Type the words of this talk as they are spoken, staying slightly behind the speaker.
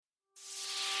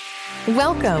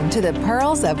Welcome to the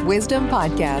Pearls of Wisdom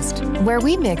podcast, where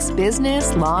we mix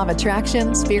business, law of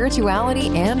attraction, spirituality,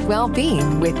 and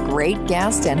well-being with great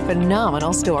guests and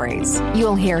phenomenal stories.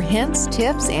 You'll hear hints,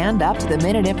 tips, and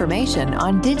up-to-the-minute information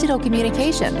on digital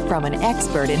communication from an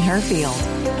expert in her field.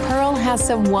 Pearl has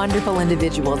some wonderful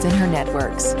individuals in her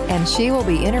networks, and she will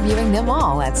be interviewing them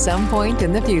all at some point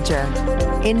in the future.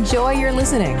 Enjoy your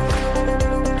listening.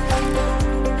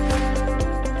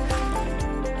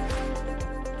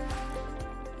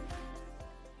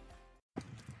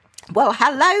 Well,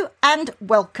 hello and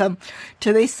welcome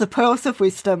to this The Pearls of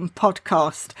Wisdom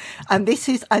podcast. And this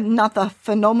is another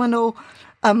phenomenal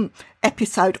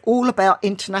episode all about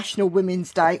International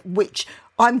Women's Day, which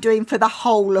I'm doing for the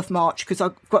whole of March because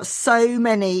I've got so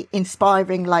many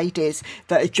inspiring ladies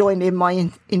that are joining my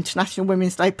International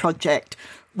Women's Day project.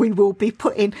 We will be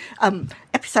putting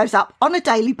episodes up on a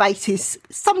daily basis,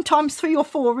 sometimes 3 or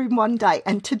 4 in one day.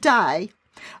 And today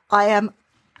I am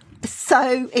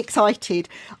so excited.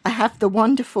 I have the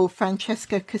wonderful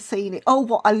Francesca Cassini. Oh,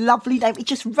 what a lovely name. It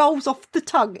just rolls off the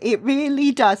tongue. It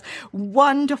really does.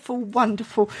 Wonderful,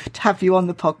 wonderful to have you on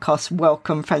the podcast.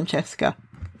 Welcome, Francesca.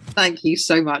 Thank you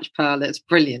so much, Pearl. It's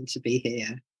brilliant to be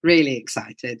here. Really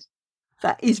excited.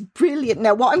 That is brilliant.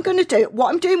 Now, what I'm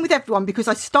doing with everyone, because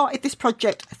I started this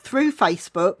project through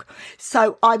Facebook,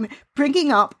 so I'm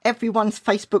bringing up everyone's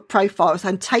Facebook profiles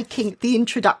and taking the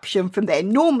introduction from there.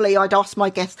 Normally, I'd ask my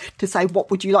guests to say,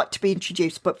 what would you like to be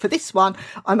introduced? But for this one,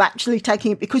 I'm actually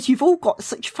taking it because you've all got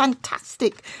such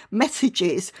fantastic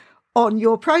messages on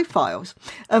your profiles.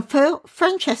 And for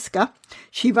Francesca,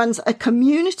 she runs a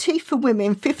community for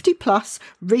women 50 plus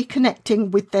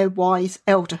reconnecting with their wise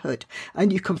elderhood.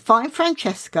 And you can find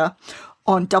Francesca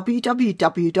on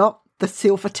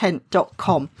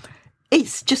www.thesilvertent.com.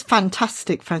 It's just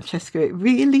fantastic, Francesca. It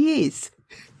really is.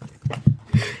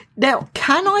 Now,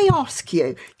 can I ask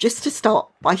you just to start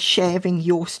by sharing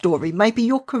your story, maybe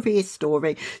your career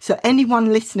story, so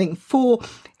anyone listening for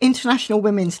International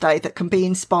Women's Day that can be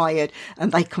inspired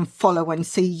and they can follow and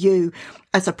see you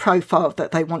as a profile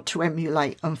that they want to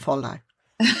emulate and follow?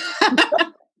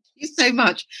 Thank you so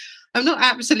much. I'm not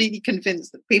absolutely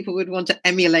convinced that people would want to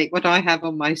emulate what I have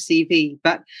on my CV,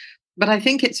 but I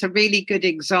think it's a really good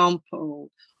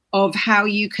example of how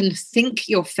you can think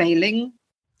you're failing.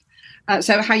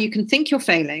 So how you can think you're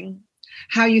failing,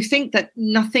 how you think that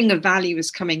nothing of value is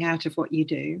coming out of what you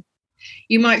do.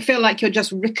 You might feel like you're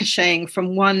just ricocheting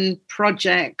from one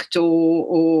project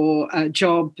or a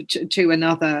job to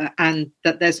another, and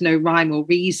that there's no rhyme or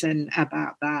reason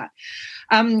about that.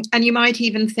 And you might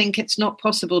even think it's not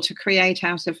possible to create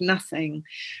out of nothing.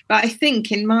 But I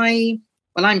think I'm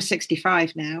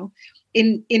 65 now.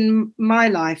 In my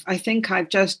life, I think I've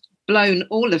just blown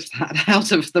all of that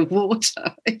out of the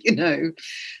water,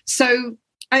 So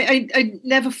I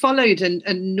never followed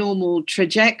a normal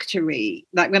trajectory.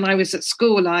 Like when I was at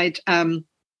school, I'd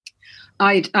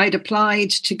applied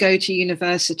to go to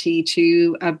university,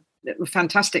 to a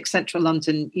fantastic Central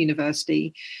London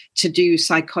university, to do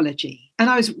psychology. And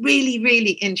I was really,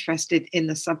 really interested in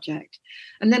the subject.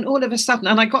 And then all of a sudden,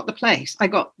 and I got the place. I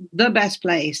got the best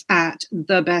place at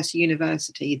the best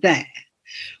university there,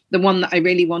 the one that I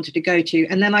really wanted to go to.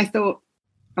 And then I thought,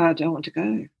 I don't want to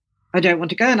go.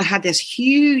 And I had this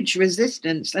huge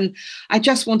resistance, and I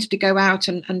just wanted to go out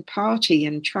and party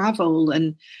and travel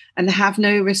and have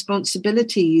no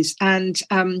responsibilities. And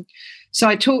so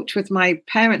I talked with my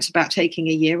parents about taking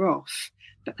a year off,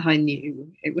 but I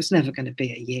knew it was never going to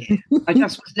be a year. I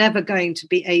just was never going to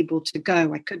be able to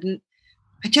go.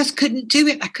 I just couldn't do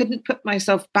it. I couldn't put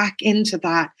myself back into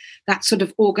that sort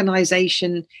of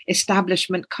organization,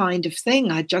 establishment kind of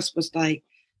thing. I just was like,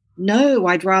 no,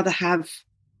 I'd rather have,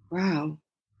 I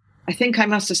think I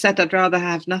must have said I'd rather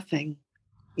have nothing,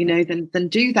 than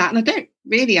do that. And I don't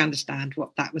really understand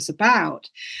what that was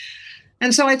about.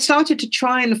 And so I'd started to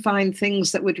try and find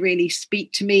things that would really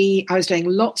speak to me. I was doing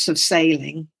lots of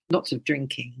sailing, lots of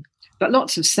drinking, but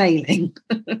lots of sailing.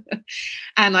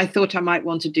 And I thought I might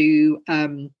want to do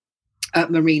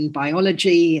marine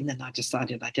biology. And then I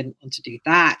decided I didn't want to do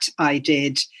that. I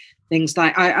did things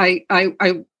like I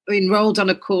enrolled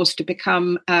on a course to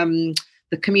become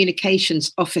the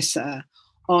communications officer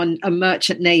on a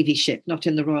merchant Navy ship, not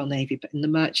in the Royal Navy, but in the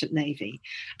merchant Navy.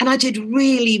 And I did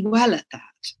really well at that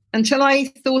until I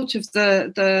thought of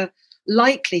the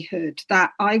likelihood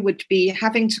that I would be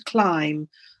having to climb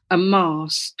a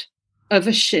mast of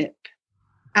a ship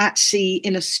at sea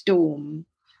in a storm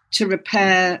to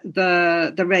repair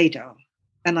the radar.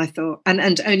 And I thought,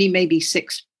 and only maybe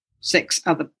six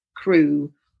other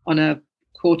crew on a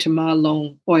 1/4 mile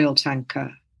long oil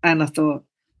tanker. And I thought,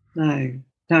 no,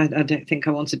 I don't think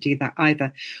I want to do that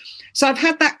either. So I've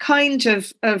had that kind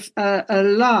of a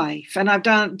life,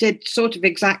 and did sort of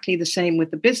exactly the same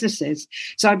with the businesses.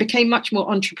 So I became much more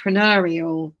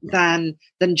entrepreneurial than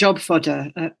job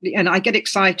fodder, and I get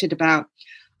excited about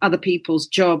other people's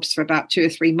jobs for about 2 or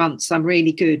 3 months. I'm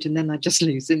really good, and then I just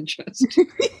lose interest.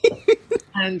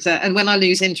 And when I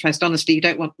lose interest, honestly, you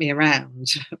don't want me around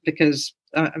because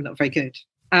I'm not very good.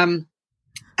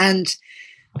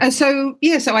 So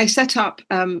I set up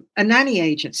a nanny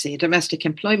agency, a domestic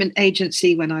employment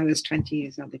agency, when I was 20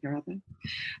 years old, or other.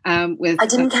 I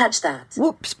didn't catch that.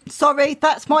 Whoops, sorry,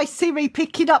 that's my Siri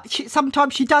picking up.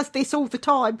 Sometimes she does this all the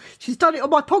time. She's done it on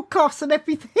my podcast and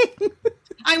everything.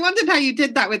 I wondered how you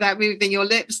did that without moving your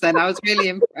lips then. I was really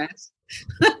impressed.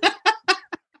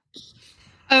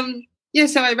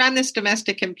 So I ran this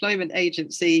domestic employment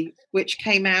agency, which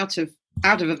came out of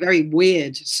a very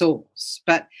weird source,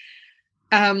 but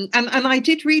and I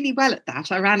did really well at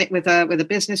that. I ran it with a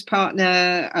business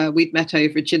partner. We'd met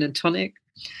over a gin and tonic,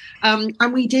 and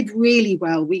we did really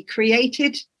well. We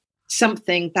created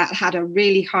something that had a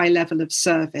really high level of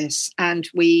service, and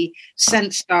we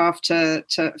sent staff to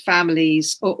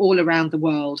families all around the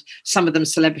world. Some of them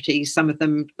celebrities, some of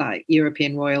them like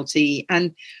European royalty,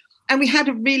 and we had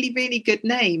a really, really good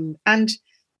name. And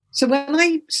so when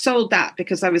I sold that,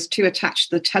 because I was too attached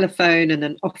to the telephone and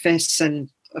an office, and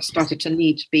I started to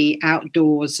need to be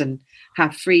outdoors and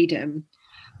have freedom,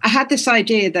 I had this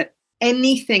idea that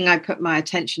anything I put my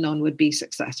attention on would be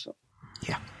successful.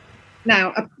 Yeah.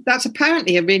 Now, that's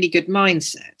apparently a really good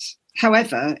mindset.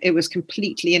 However, it was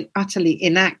completely and utterly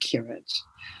inaccurate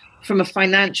from a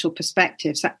financial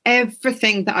perspective. So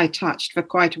everything that I touched for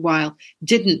quite a while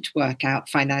didn't work out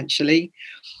financially.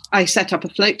 I set up a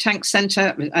float tank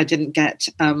centre. I didn't get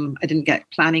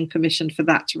planning permission for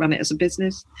that to run it as a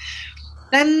business.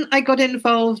 Then I got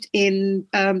involved in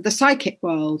the psychic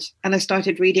world, and I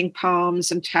started reading palms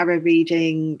and tarot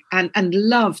reading, and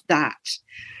loved that.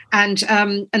 And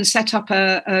set up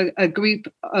a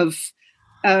group of,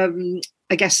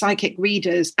 psychic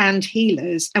readers and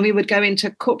healers. And we would go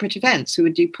into corporate events. We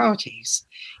would do parties,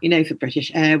 for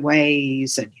British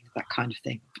Airways and that kind of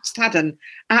thing. Just had an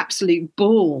absolute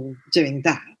ball doing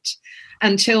that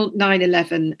until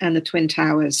 9/11 and the Twin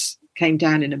Towers came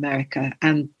down in America,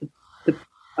 and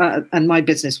and my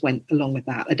business went along with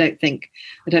that. I don't think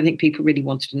people really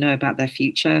wanted to know about their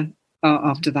future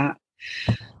after that.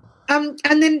 And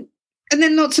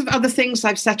then lots of other things.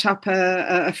 I've set up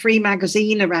a free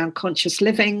magazine around conscious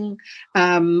living.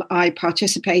 I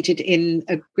participated in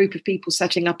a group of people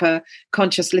setting up a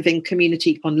conscious living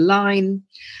community online.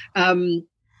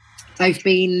 I've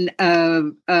been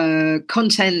a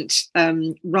content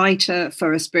writer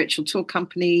for a spiritual tour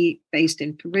company based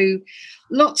in Peru.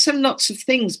 Lots and lots of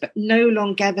things, but no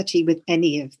longevity with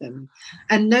any of them,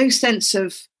 and no sense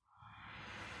of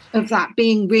that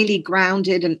being really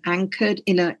grounded and anchored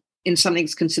in something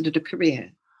that's considered a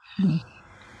career. Mm.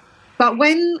 But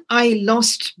when I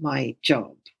lost my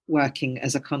job working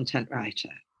as a content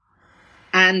writer,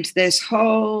 and this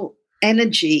whole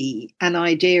energy and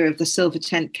idea of the silver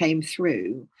tent came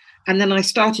through, and then I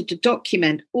started to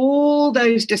document all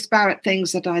those disparate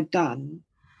things that I'd done,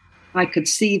 I could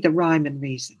see the rhyme and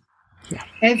reason. Yeah.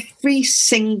 Every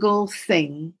single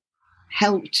thing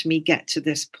helped me get to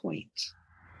this point.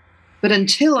 But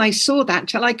until I saw that,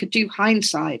 until I could do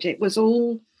hindsight, it was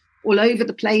all over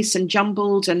the place and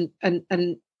jumbled and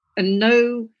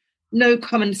no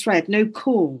common thread, no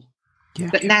core. Yeah.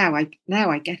 But now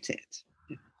I get it.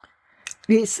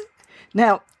 It's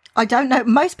now, I don't know,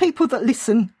 most people that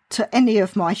listen to any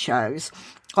of my shows,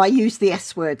 I use the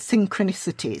S word,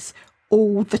 synchronicities,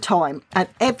 all the time. And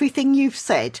everything you've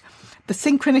said, the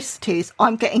synchronicities,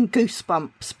 I'm getting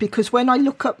goosebumps, because when I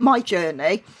look at my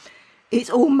journey, it's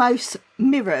almost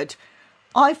mirrored.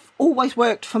 I've always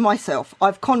worked for myself.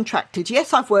 I've contracted.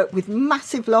 Yes, I've worked with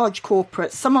massive, large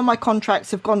corporates. Some of my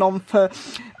contracts have gone on for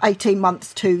 18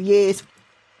 months, 2 years.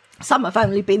 Some have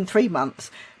only been 3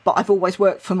 months. But I've always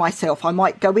worked for myself. I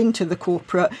might go into the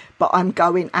corporate, but I'm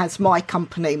going as my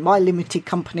company, my limited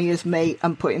company as me,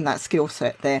 and putting that skill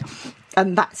set there.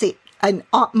 And that's it. And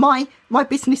my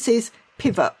businesses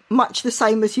pivot much the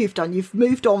same as you've done. You've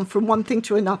moved on from one thing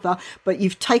to another, but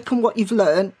you've taken what you've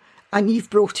learned and you've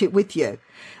brought it with you.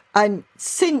 And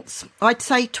since, I'd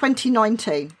say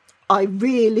 2019, I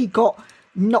really got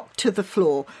knocked to the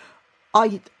floor.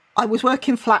 I was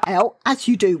working flat out, as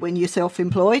you do when you're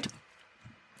self-employed.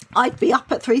 I'd be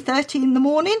up at 3:30 in the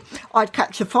morning. I'd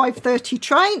catch a 5:30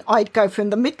 train. I'd go from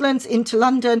the Midlands into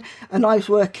London, and I was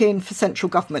working for central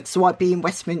government. So I'd be in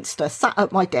Westminster, sat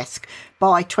at my desk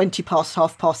by 20 past,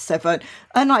 7:30,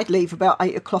 and I'd leave about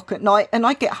 8 o'clock at night, and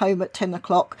I'd get home at 10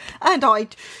 o'clock, and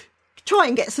I'd try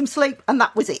and get some sleep, and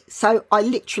that was it. So I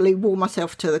literally wore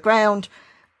myself to the ground,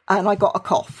 and I got a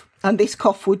cough. And this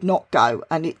cough would not go,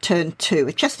 and it turned to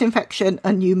a chest infection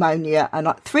and pneumonia, and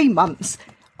at 3 months,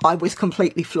 I was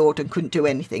completely floored and couldn't do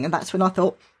anything. And that's when I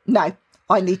thought, no,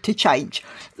 I need to change.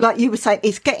 Like you were saying,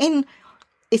 it's getting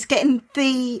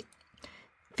the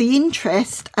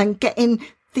interest and getting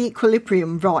the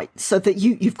equilibrium right so that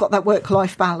you've got that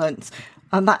work-life balance.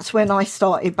 And that's when I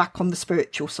started back on the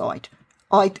spiritual side.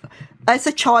 As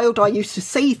a child, I used to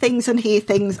see things and hear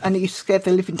things, and it used to scare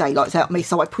the living daylights out of me,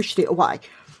 so I pushed it away.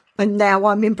 And now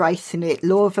I'm embracing it,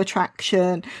 law of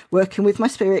attraction, working with my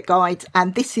spirit guides.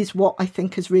 And this is what I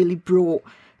think has really brought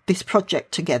this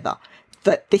project together,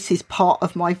 that this is part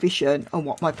of my vision and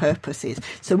what my purpose is.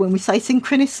 So when we say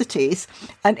synchronicities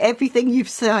and everything you've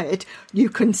said, you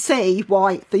can see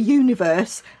why the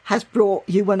universe has brought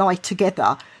you and I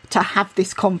together to have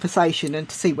this conversation and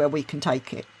to see where we can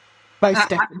take it. Most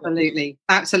definitely.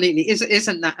 Absolutely.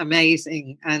 Isn't that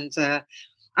amazing? And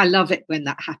I love it when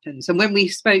that happens. And when we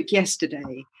spoke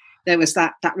yesterday, there was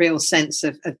that real sense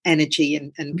of energy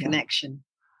and connection.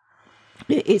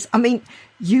 It is. I mean,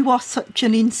 you are such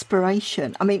an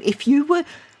inspiration. I mean, if you were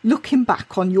looking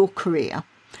back on your career,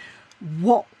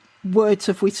 what words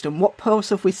of wisdom, what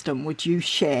pearls of wisdom would you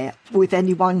share with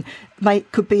anyone?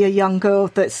 Could be a young girl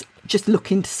that's just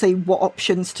looking to see what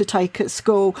options to take at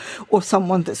school, or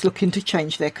someone that's looking to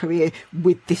change their career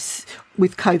with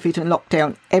COVID and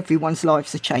lockdown. Everyone's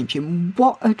lives are changing.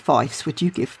 What advice would you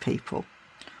give people?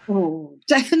 Oh,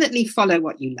 definitely follow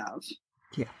what you love.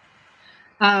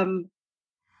 Yeah.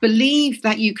 Believe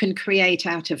that you can create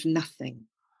out of nothing,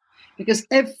 because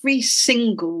every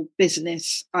single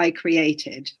business I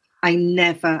created, I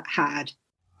never had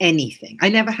anything. I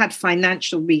never had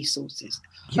financial resources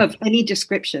of any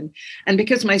description. And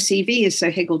because my CV is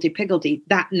so higgledy-piggledy,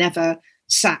 that never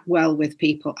sat well with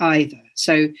people either.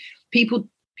 So people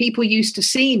used to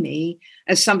see me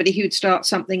as somebody who'd start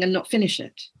something and not finish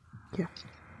it. Yeah.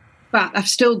 But I've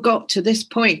still got to this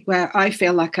point where I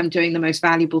feel like I'm doing the most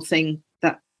valuable thing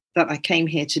that I came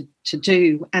here to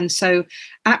do. And so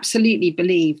absolutely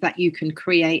believe that you can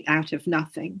create out of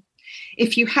nothing.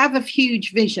 If you have a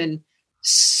huge vision,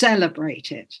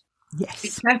 celebrate it. Yes. Be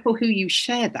careful who you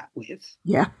share that with.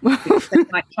 Yeah. Because they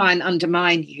might try and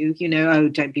undermine you, oh,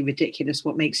 don't be ridiculous.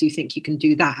 What makes you think you can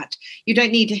do that? You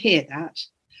don't need to hear that.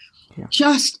 Yeah.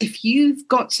 Just if you've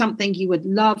got something you would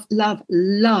love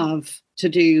to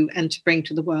do and to bring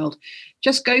to the world,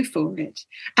 just go for it.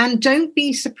 And don't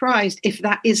be surprised if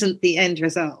that isn't the end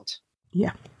result.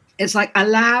 Yeah. It's like,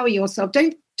 allow yourself,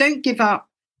 don't give up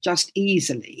just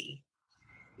easily.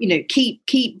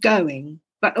 Keep going,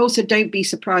 but also don't be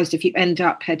surprised if you end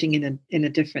up heading in a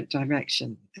different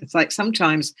direction. It's like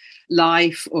sometimes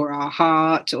life or our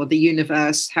heart or the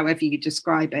universe, however you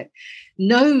describe it,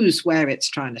 knows where it's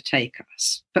trying to take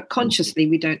us, but consciously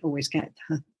we don't always get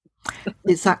there.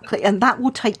 Exactly. And that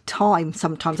will take time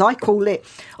sometimes. I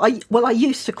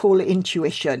used to call it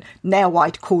intuition. Now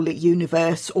I'd call it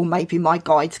universe, or maybe my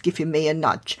guides giving me a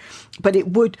nudge. But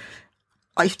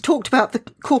I talked about the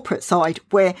corporate side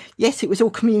where, yes, it was all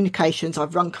communications.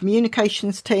 I've run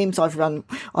communications teams. I've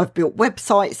built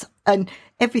websites and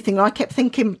everything. And I kept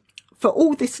thinking, for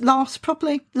all this last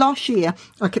year,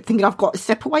 I kept thinking I've got to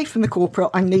step away from the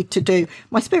corporate. I need to do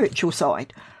my spiritual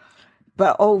side.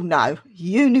 But oh no,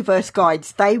 universe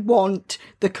guides, they want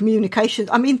the communications.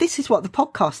 I mean, this is what the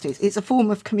podcast is. It's a form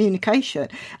of communication.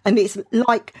 And it's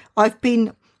like I've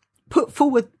been put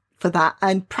forward for that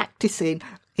and practicing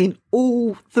in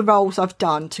all the roles I've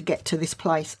done to get to this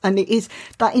place. And it is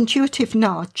that intuitive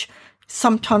nudge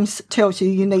sometimes tells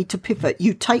you need to pivot.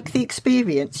 You take the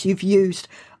experience you've used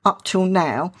up till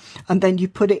now, and then you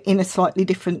put it in a slightly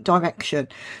different direction.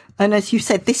 And as you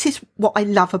said, this is what I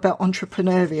love about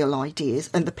entrepreneurial ideas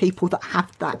and the people that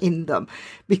have that in them.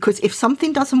 Because if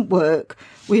something doesn't work,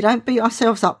 we don't beat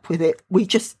ourselves up with it. We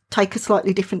just take a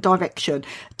slightly different direction,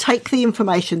 take the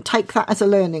information, take that as a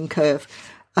learning curve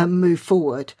and move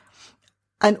forward.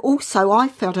 And also I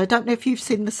felt, I don't know if you've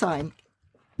seen the same,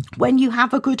 when you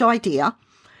have a good idea,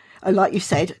 and like you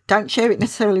said, don't share it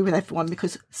necessarily with everyone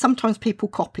because sometimes people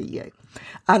copy you.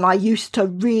 And I used to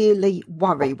really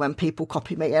worry when people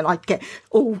copy me, and I'd get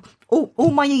all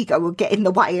my ego would get in the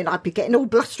way, and I'd be getting all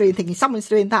blustery and thinking someone's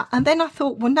doing that. And then I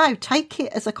thought, well, no, take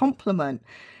it as a compliment.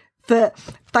 that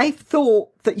they've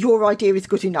thought that your idea is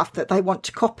good enough that they want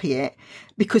to copy it,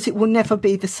 because it will never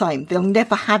be the same. They'll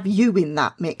never have you in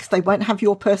that mix. They won't have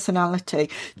your personality.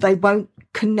 They won't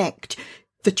connect.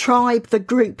 The tribe, the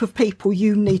group of people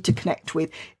you need to connect with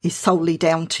is solely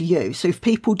down to you. So if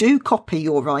people do copy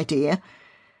your idea,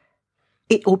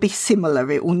 it will be similar.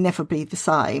 It will never be the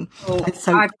same. Oh,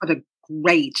 so I've got a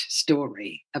great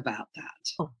story about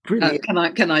that. Oh, brilliant.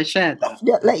 Can I share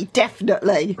that?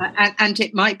 Definitely. And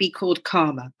it might be called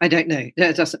karma. I don't know.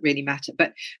 It doesn't really matter.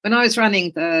 But when I was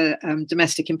running the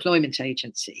domestic employment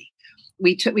agency,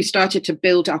 we started to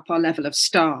build up our level of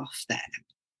staff there.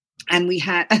 And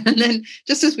then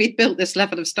just as we'd built this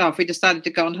level of staff, we decided to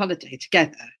go on holiday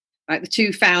together. Right? The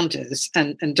two founders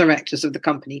and directors of the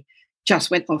company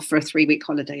just went off for a 3-week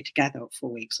holiday together, or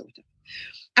 4 weeks or whatever.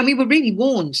 And we were really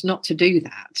warned not to do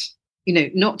that,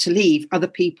 not to leave other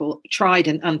people tried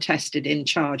and untested in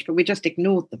charge, but we just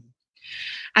ignored them.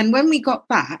 And when we got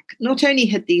back, not only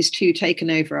had these two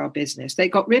taken over our business, they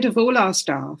got rid of all our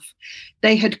staff.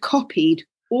 They had copied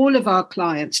all of our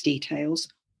clients' details,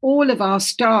 all of our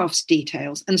staff's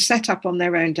details, and set up on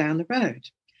their own down the road.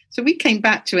 So we came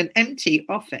back to an empty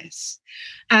office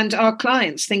and our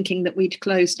clients thinking that we'd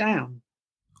closed down.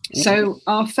 Yeah. So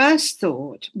our first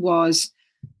thought was,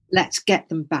 let's get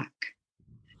them back.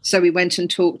 So we went and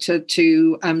talked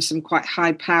to some quite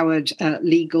high-powered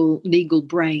legal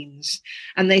brains.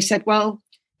 And they said, well,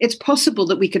 it's possible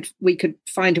that we could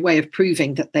find a way of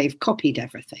proving that they've copied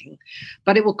everything,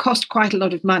 but it will cost quite a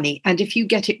lot of money. And if you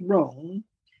get it wrong,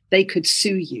 they could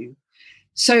sue you.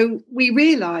 So we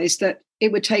realized that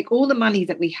it would take all the money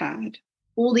that we had,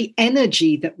 all the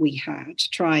energy that we had to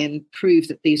try and prove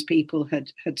that these people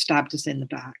had stabbed us in the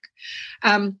back,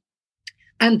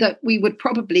 and that we would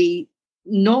probably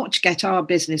not get our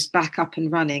business back up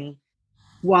and running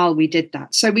while we did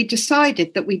that. So we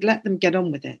decided that we'd let them get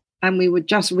on with it and we would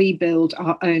just rebuild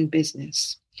our own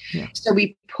business. Yeah. So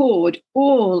we poured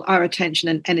all our attention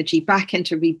and energy back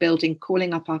into rebuilding,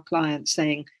 calling up our clients,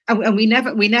 saying, and we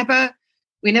never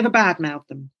badmouthed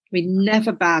them. We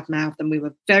never badmouthed them. We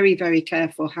were very, very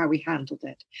careful how we handled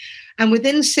it. And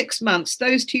within 6 months,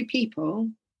 those two people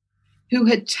who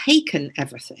had taken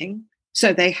everything,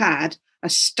 so they had a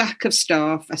stack of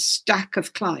staff, a stack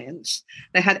of clients,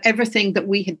 they had everything that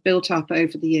we had built up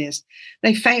over the years,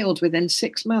 they failed within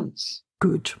 6 months.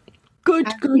 Good.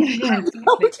 Yeah,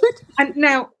 exactly. And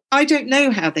now, I don't know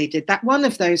how they did that. One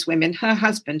of those women, her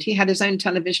husband, he had his own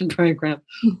television program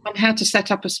on how to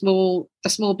set up a small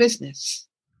business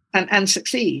and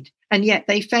succeed. And yet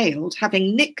they failed,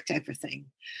 having nicked everything.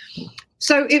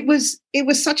 So it was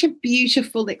such a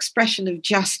beautiful expression of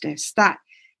justice, that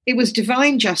it was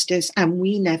divine justice, and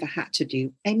we never had to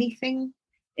do anything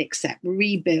except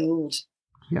rebuild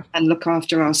and look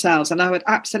after ourselves. And I would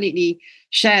absolutely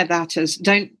share that as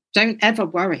don't ever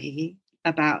worry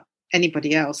about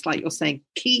anybody else. Like you're saying,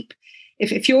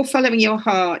 if you're following your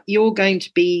heart, you're going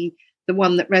to be the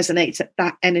one that resonates at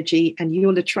that energy, and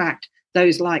you'll attract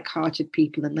those like-hearted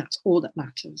people, and that's all that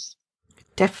matters.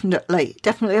 Definitely.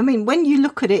 I mean, when you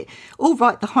look at it, all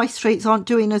right, the high streets aren't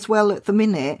doing as well at the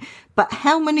minute, but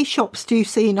how many shops do you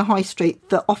see in a high street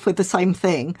that offer the same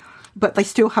thing, but they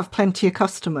still have plenty of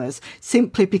customers,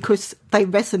 simply because they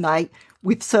resonate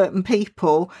with certain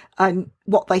people, and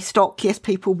what they stock, yes,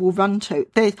 people will run to.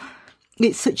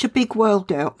 It's such a big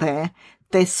world out there.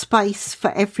 There's space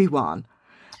for everyone.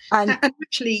 And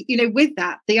actually, with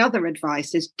that, the other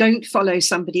advice is don't follow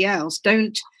somebody else.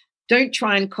 Don't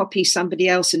try and copy somebody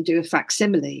else and do a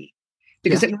facsimile.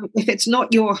 Because if it's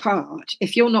not your heart,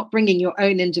 if you're not bringing your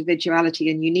own individuality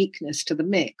and uniqueness to the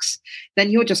mix, then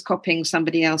you're just copying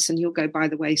somebody else and you'll go by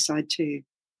the wayside too.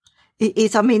 It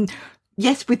is. I mean,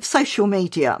 yes, with social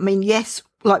media, yes,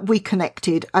 like we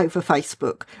connected over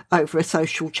Facebook, over a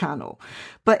social channel,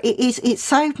 but it's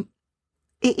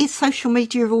social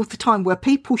media all the time, where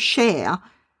people share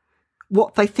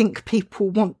what they think people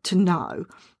want to know.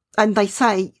 And they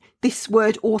say this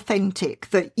word authentic,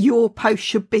 that your post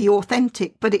should be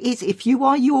authentic, but it is, if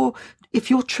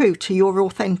you're true to your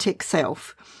authentic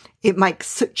self, it makes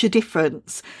such a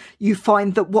difference. You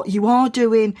find that what you are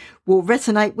doing will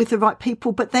resonate with the right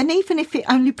people, but then even if it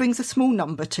only brings a small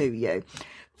number to you,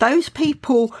 those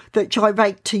people that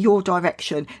gyrate to your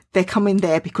direction, they're coming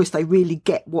there because they really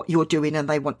get what you're doing and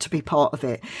they want to be part of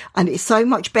it. And it's so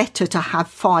much better to have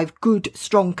 5 good,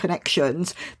 strong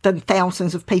connections than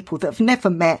thousands of people that have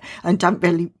never met and don't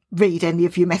really read any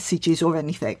of your messages or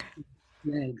anything.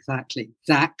 Yeah, exactly.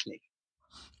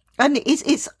 And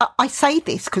I say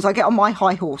this because I get on my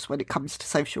high horse when it comes to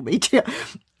social media.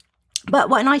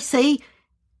 But when I see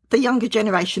the younger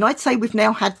generation, I'd say we've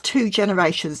now had 2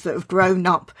 generations that have grown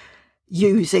up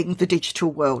using the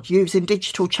digital world, using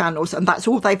digital channels, and that's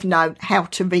all they've known how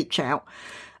to reach out.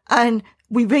 And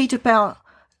we read about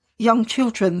young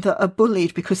children that are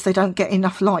bullied because they don't get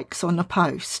enough likes on a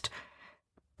post.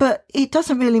 But it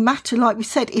doesn't really matter. Like we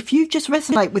said, if you just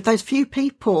resonate with those few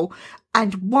people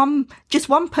and one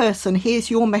person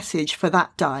hears your message for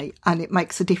that day and it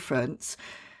makes a difference,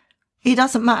 it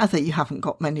doesn't matter that you haven't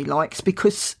got many likes,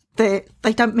 because they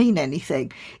don't mean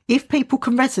anything. If people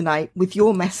can resonate with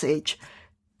your message,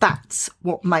 that's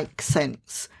what makes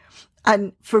sense.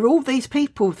 And for all these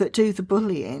people that do the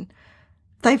bullying,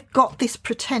 they've got this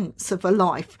pretense of a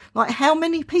life. Like, how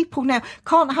many people now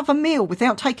can't have a meal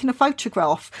without taking a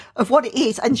photograph of what it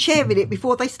is and sharing it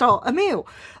before they start a meal?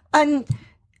 And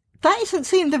that isn't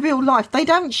seeing the real life. They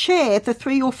don't share the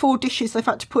 3 or 4 dishes they've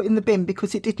had to put in the bin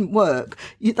because it didn't work.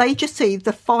 They just see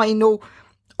the final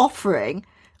offering.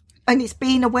 And it's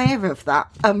being aware of that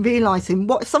and realising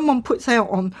what someone puts out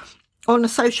on a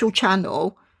social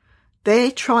channel,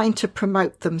 they're trying to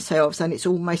promote themselves, and it's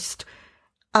almost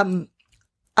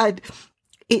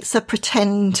it's a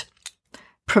pretend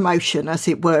promotion, as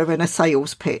it were, and a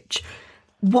sales pitch.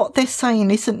 What they're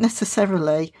saying isn't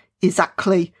necessarily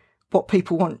exactly what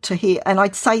people want to hear. And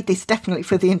I'd say this definitely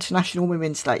for the International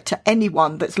Women's Day to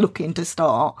anyone that's looking to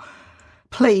start.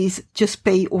 Please just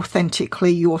be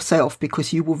authentically yourself,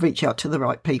 because you will reach out to the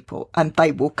right people and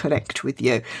they will connect with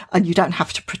you. And you don't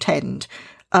have to pretend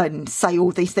and say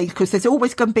all these things, because there's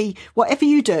always going to be, whatever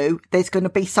you do, there's going to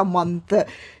be someone that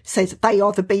says they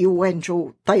are the be all end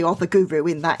all, they are the guru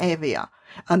in that area.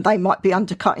 And they might be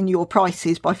undercutting your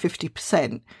prices by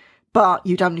 50%, but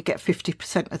you'd only get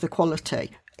 50% of the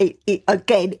quality. It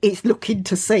again, it's looking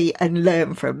to see and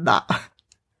learn from that.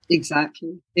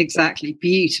 Exactly.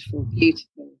 Beautiful.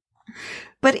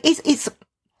 But it's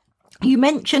you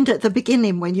mentioned at the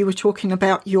beginning when you were talking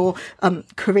about your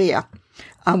career,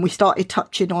 and we started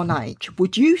touching on age.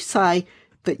 Would you say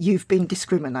that you've been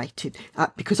discriminated?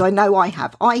 Because I know I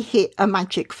have. I hit a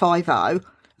magic 50,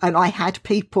 and I had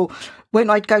people, when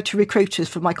I'd go to recruiters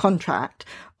for my contract,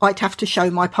 I'd have to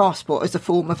show my passport as a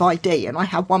form of ID. And I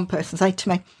had one person say to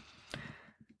me,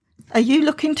 "Are you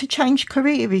looking to change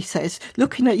career?" He says,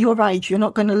 "Looking at your age, you're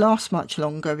not going to last much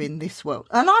longer in this world."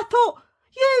 And I thought,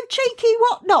 you cheeky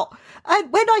what not?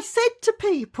 And when I said to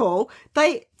people,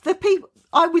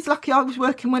 I was lucky I was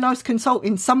working when I was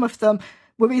consulting. Some of them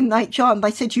were in HR, and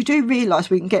they said, "You do realise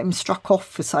we can get them struck off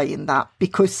for saying that,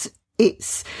 because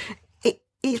it's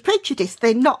prejudice.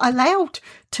 They're not allowed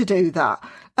to do that."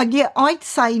 And yet I'd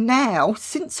say now,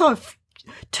 since I've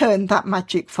turned that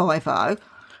magic 50,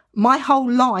 my whole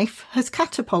life has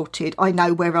catapulted. I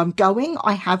know where I'm going.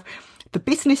 I have the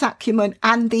business acumen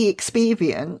and the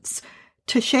experience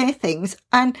to share things.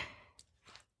 And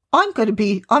I'm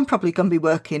probably going to be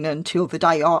working until the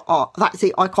day that's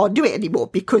it, I can't do it anymore,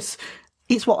 because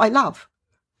it's what I love.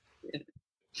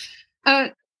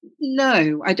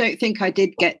 No, I don't think I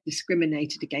did get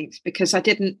discriminated against, because I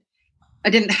didn't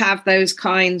have those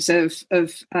kinds of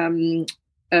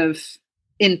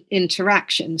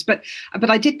interactions, but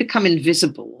I did become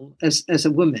invisible as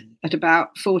a woman at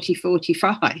about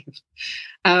 45.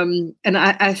 And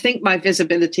I think my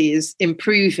visibility is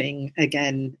improving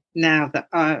again now that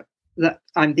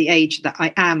I'm the age that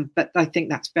I am, but I think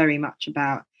that's very much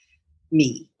about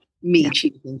me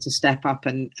choosing to step up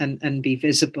and be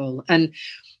visible. And,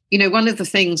 you know, one of the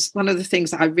things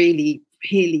that I really,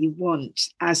 really want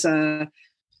as a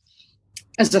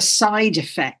side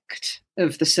effect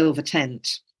of the Silver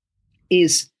Tent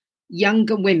is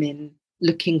younger women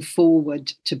looking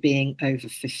forward to being over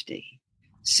 50.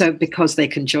 So because they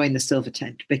can join the Silver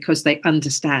Tent, because they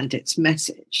understand its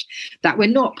message, that we're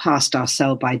not past our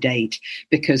sell-by date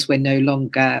because we're no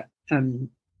longer,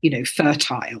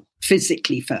 fertile,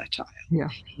 physically fertile,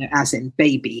 as in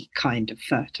baby kind of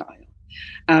fertile.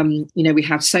 We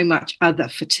have so much other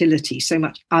fertility, so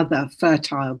much other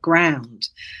fertile ground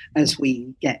as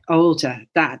we get older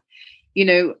that,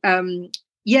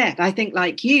 I think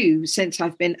like you, since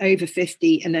I've been over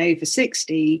 50 and over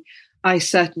 60, I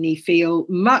certainly feel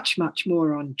much, much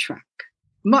more on track,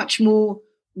 much more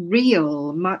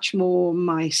real, much more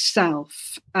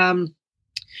myself.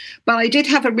 But I did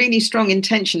have a really strong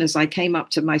intention as I came up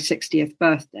to my 60th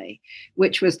birthday,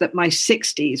 which was that my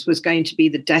 60s was going to be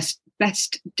the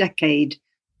best decade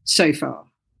so far.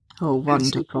 Oh,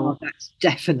 wonderful. So far, that's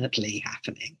definitely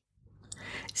happening.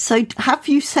 So have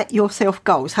you set yourself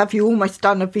goals? Have you almost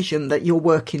done a vision that you're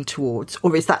working towards?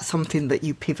 Or is that something that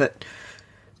you pivot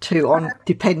to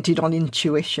depending on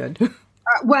intuition?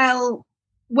 Well,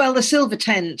 the Silver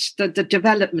Tent, the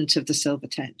development of the Silver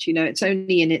Tent, it's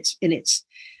only in its.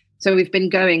 So we've been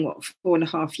going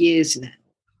 4.5 years now,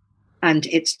 and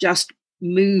it's just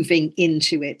moving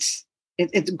into it's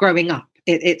growing up.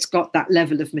 It's got that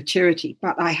level of maturity,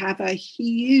 but I have a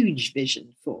huge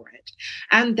vision for it.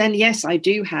 And then, yes, I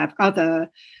do have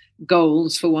other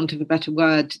goals, for want of a better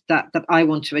word, that I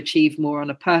want to achieve more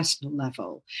on a personal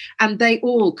level. And they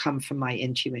all come from my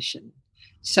intuition.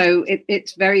 So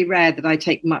it's very rare that I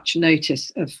take much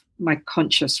notice of my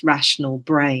conscious, rational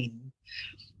brain,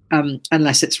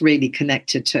 unless it's really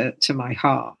connected to my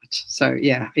heart. So,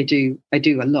 yeah, I do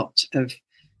a lot of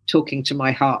talking to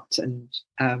my heart and,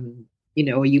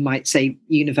 or you might say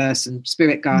universe and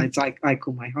spirit guides. I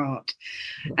call my heart,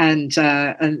 and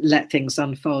let things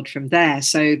unfold from there.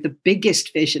 So the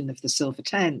biggest vision of the Silver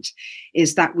Tent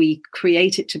is that we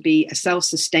create it to be a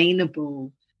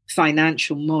self-sustainable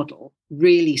financial model,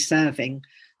 really serving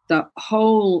the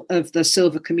whole of the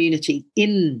silver community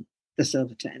in the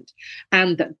Silver Tent,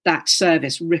 and that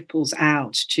service ripples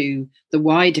out to the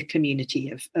wider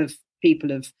community of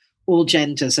people of all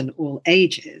genders and all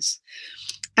ages.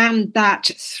 And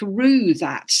that through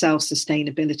that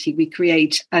self-sustainability, we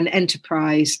create an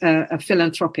enterprise, a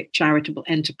philanthropic charitable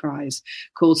enterprise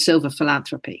called Silver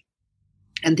Philanthropy.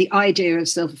 And the idea of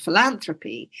Silver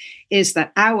Philanthropy is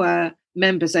that our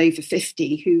members over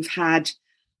 50 who've had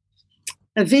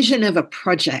a vision of a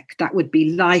project that would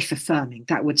be life-affirming,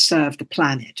 that would serve the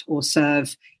planet or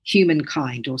serve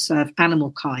humankind or serve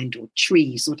animal kind or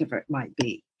trees, whatever it might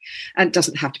be, and it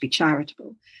doesn't have to be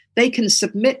charitable, they can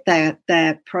submit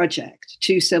their project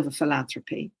to Silver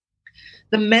Philanthropy.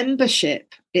 The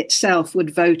membership itself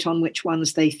would vote on which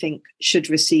ones they think should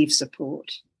receive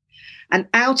support. And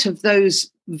out of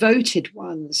those voted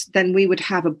ones, then we would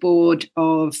have a board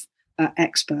of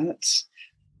experts,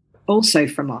 also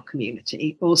from our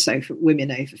community, also from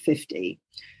women over 50,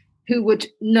 who would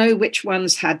know which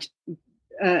ones had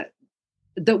that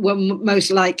were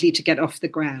most likely to get off the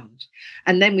ground.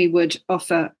 And then we would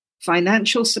offer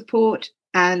financial support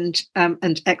and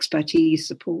expertise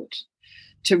support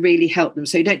to really help them.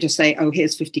 So you don't just say, oh,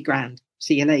 here's 50 grand,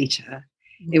 see you later.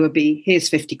 It would be, here's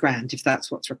 50 grand if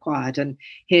that's what's required. And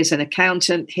here's an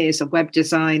accountant, here's a web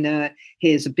designer,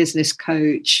 here's a business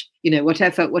coach,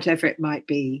 whatever it might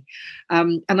be.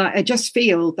 And I just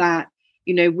feel that,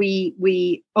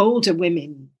 we older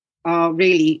women are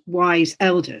really wise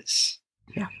elders.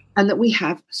 Yeah. And that we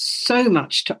have so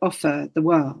much to offer the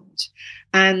world.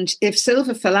 And if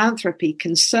Silver Philanthropy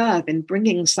can serve in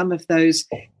bringing some of those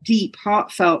deep,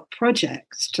 heartfelt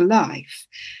projects to life,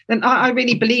 then I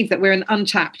really believe that we're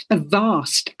a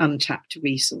vast untapped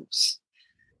resource,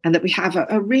 and that we have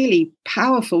a really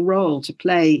powerful role to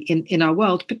play in our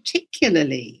world,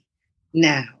 particularly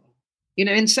now,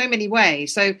 in so many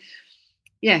ways. So,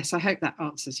 yes, I hope that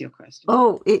answers your question.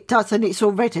 Oh, it does. And it's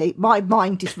already, my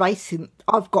mind is racing.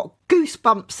 I've got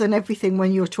goosebumps and everything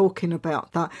when you're talking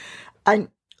about that. And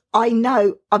I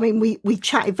know, we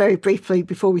chatted very briefly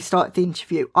before we started the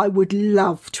interview. I would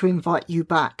love to invite you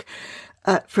back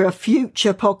for a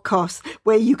future podcast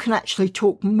where you can actually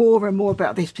talk more and more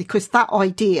about this, because that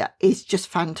idea is just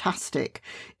fantastic.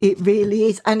 It really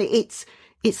is. And it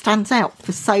stands out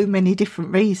for so many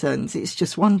different reasons. It's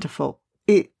just wonderful.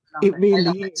 It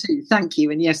really is. Too. Thank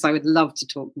you. And yes, I would love to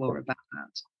talk more about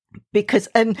that. Because,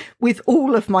 and with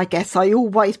all of my guests, I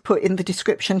always put in the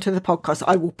description to the podcast,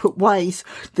 I will put ways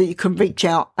that you can reach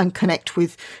out and connect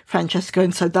with Francesca.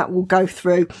 And so that will go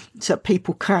through so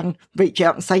people can reach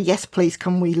out and say, yes, please,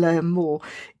 can we learn more?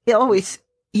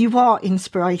 You are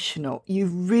inspirational. You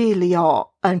really are.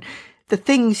 And the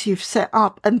things you've set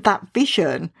up and that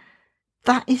vision,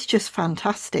 that is just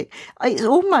fantastic. It's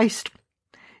almost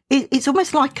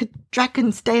like a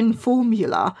Dragon's Den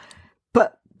formula,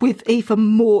 but with even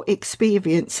more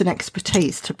experience and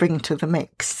expertise to bring to the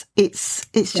mix. It's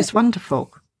just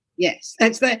wonderful. Yes,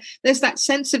 there's that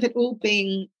sense of it all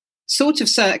being sort of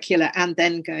circular and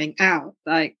then going out.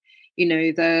 Like,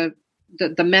 the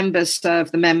members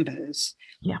serve the members,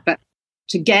 but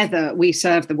together we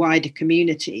serve the wider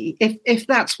community. If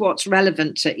that's what's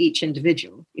relevant to each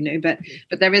individual, but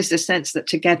there is this sense that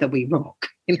together we rock.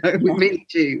 We really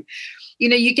do.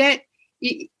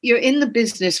 You're in the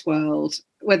business world,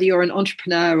 whether you're an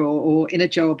entrepreneur or in a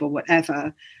job or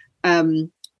whatever,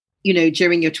 during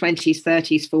your 20s,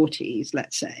 30s, 40s,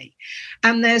 let's say.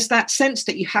 And there's that sense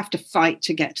that you have to fight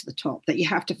to get to the top, that you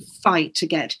have to fight to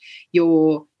get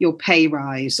your pay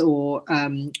rise or,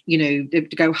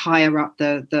 to go higher up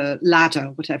the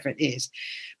ladder, whatever it is.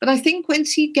 But I think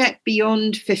once you get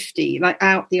beyond 50, like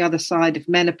out the other side of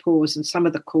menopause and some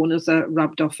of the corners are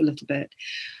rubbed off a little bit,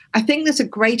 I think there's a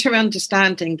greater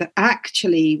understanding that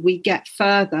actually we get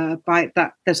further by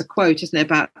that. There's a quote, isn't there,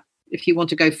 about if you want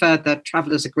to go further,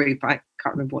 travel as a group. I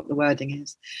can't remember what the wording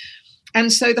is.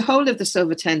 And so the whole of the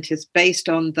Silver Tent is based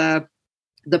on the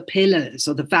pillars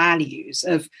or the values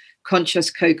of conscious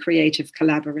co-creative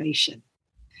collaboration.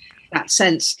 That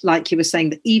sense, like you were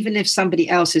saying, that even if somebody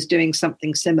else is doing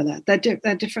something similar, they're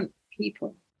different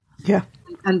people. Yeah.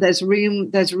 And there's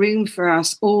room for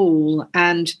us all,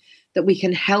 and that we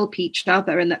can help each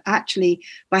other. And that actually,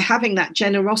 by having that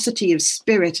generosity of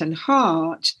spirit and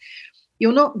heart,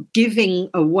 you're not giving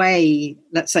away,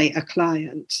 let's say, a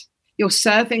client. You're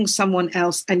serving someone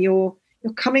else, and you're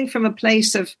coming from a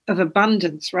place of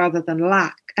abundance rather than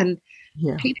lack. And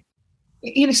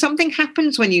something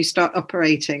happens when you start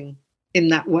operating in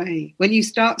that way. When you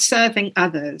start serving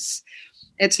others,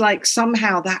 it's like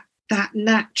somehow that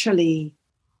naturally,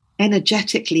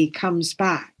 energetically comes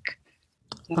back.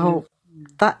 Oh,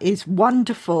 that is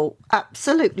wonderful.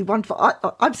 Absolutely wonderful.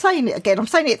 I'm saying it again. I'm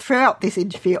saying it throughout this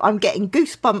interview. I'm getting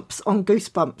goosebumps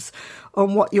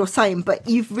on what you're saying, but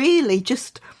you've really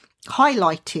just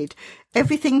highlighted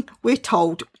everything we're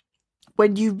told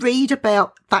when you read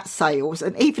about that sales.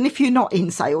 And even if you're not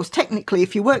in sales, technically,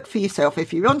 if you work for yourself,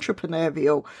 if you're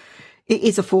entrepreneurial, it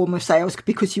is a form of sales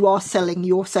because you are selling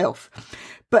yourself.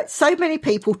 But so many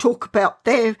people talk about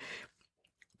their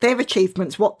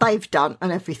achievements, what they've done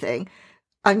and everything,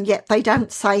 and yet they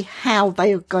don't say how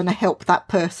they are going to help that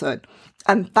person.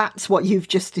 And that's what you've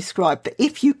just described, that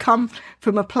if you come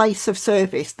from a place of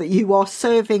service, that you are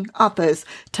serving others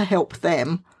to help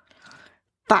them,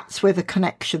 that's where the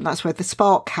connection, that's where the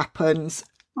spark happens.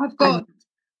 I've got,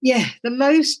 the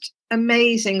most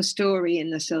amazing story in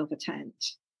the Silver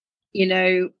Tent.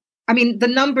 The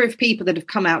number of people that have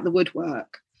come out the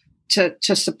woodwork to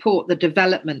support the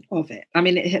development of it.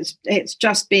 It's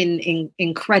just been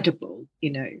incredible,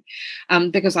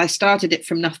 because I started it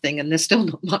from nothing and there's still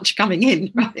not much coming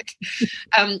in, right?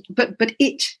 But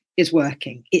it is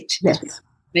working. It is,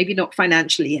 maybe not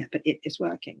financially yet, but it is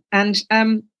working. And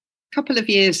a couple of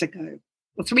years ago,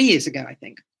 or 3 years ago, I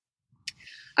think,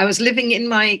 I was living in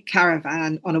my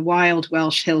caravan on a wild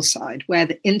Welsh hillside where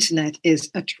the internet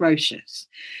is atrocious.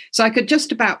 So I could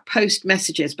just about post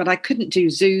messages, but I couldn't do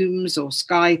Zooms or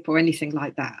Skype or anything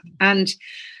like that. And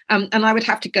I would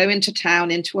have to go into town,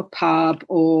 into a pub,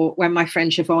 or when my friend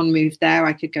Siobhan moved there,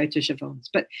 I could go to Siobhan's.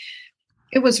 But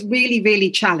it was really, really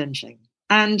challenging.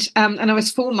 And I was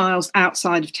 4 miles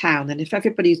outside of town. And if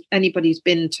anybody's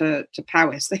been to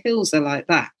Powys, the hills are like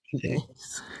that.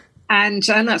 Yes. And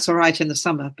that's all right in the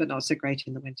summer, but not so great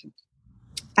in the winter.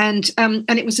 And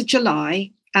it was a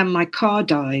July, and my car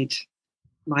died.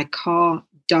 My car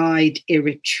died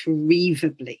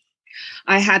irretrievably.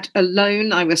 I had a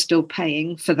loan I was still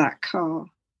paying for that car,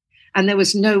 and there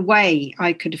was no way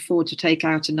I could afford to take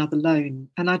out another loan.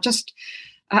 And I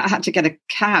had to get a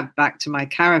cab back to my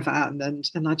caravan,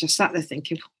 and I just sat there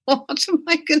thinking, what am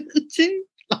I going to do?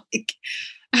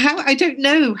 I don't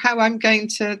know how I'm going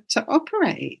to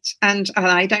operate. And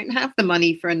I don't have the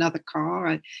money for another car.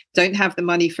 I don't have the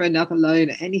money for another loan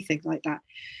or anything like that.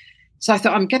 So I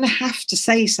thought, I'm going to have to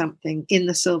say something in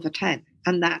the Silver Tent.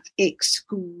 And that's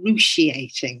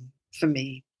excruciating for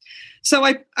me. So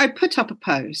I put up a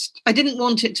post. I didn't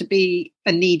want it to be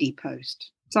a needy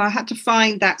post. So I had to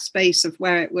find that space of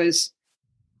where it was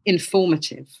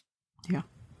informative. Yeah.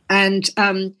 And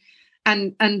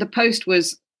the post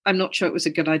was, I'm not sure it was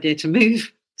a good idea to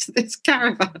move to this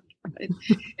caravan, right?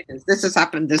 Because this has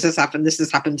happened,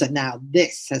 and now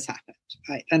this has happened,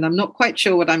 right? And I'm not quite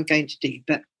sure what I'm going to do,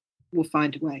 but we'll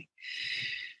find a way.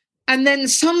 And then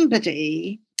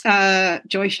somebody,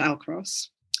 Joy Shallcross,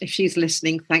 if she's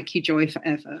listening, thank you, Joy,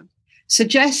 forever,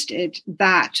 suggested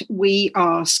that we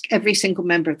ask every single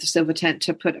member of the Silver Tent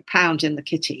to put £1 in the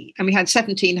kitty. And we had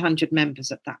 1,700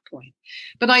 members at that point.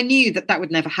 But I knew that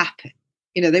would never happen.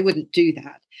 They wouldn't do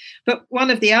that. But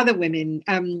one of the other women,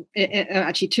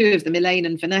 actually two of them, Elaine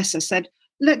and Vanessa, said,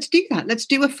 let's do that. Let's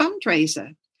do a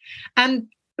fundraiser. And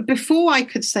before I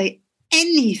could say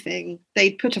anything,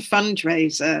 they'd put a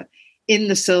fundraiser in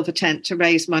the Silver Tent to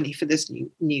raise money for this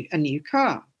new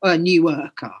car, or a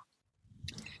newer car.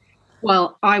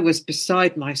 Well, I was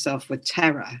beside myself with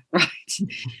terror, right?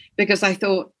 Because I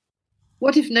thought,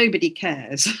 what if nobody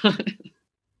cares?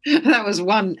 That was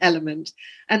one element.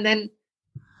 And then,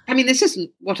 this isn't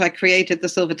what I created the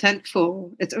Silver Tent for.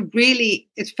 It's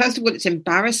first of all, it's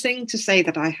embarrassing to say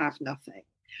that I have nothing.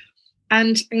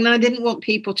 And I didn't want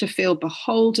people to feel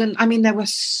beholden. There were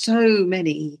so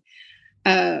many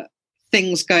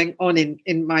things going on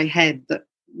in my head that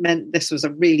meant this was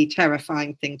a really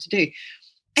terrifying thing to do.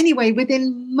 Anyway,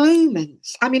 within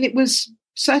moments, it was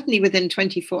certainly within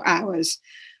 24 hours,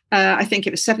 I think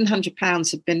it was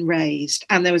 £700 had been raised,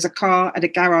 and there was a car at a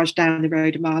garage down the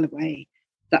road a mile away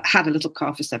that had a little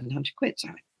car for 700 quid. So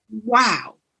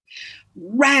wow.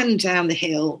 Ran down the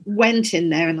hill, went in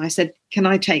there, and I said, can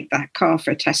I take that car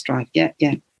for a test drive? Yeah.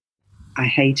 I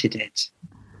hated it.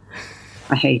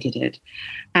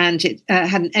 And it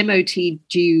had an MOT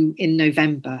due in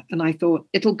November. And I thought,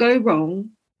 it'll go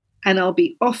wrong and I'll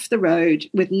be off the road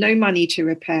with no money to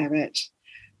repair it.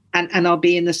 And I'll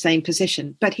be in the same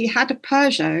position. But he had a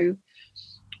Peugeot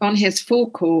on his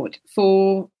forecourt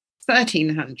for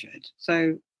 1,300.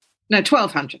 So, no,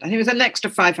 1,200. I think it was an extra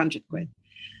 500 quid.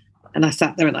 And I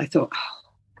sat there and I thought,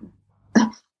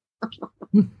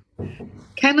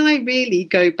 can I really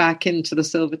go back into the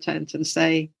silver tent and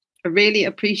say, I really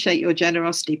appreciate your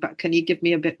generosity, but can you give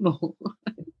me a bit more?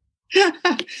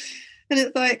 And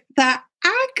it's like that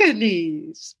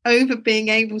agonies over being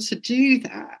able to do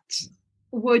that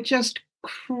were just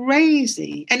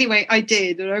crazy. Anyway, I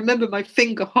did. And I remember my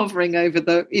finger hovering over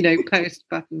the, post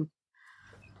button,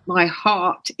 my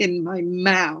heart in my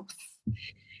mouth.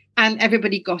 And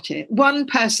everybody got it. One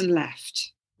person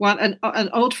left, an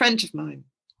old friend of mine.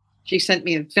 She sent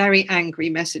me a very angry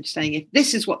message saying, if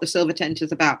this is what the silver tent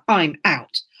is about, I'm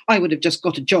out. I would have just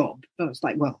got a job. I was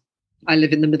like, well, I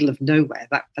live in the middle of nowhere,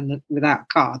 without a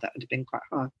car, that would have been quite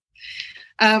hard.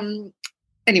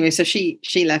 Anyway, so she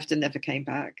left and never came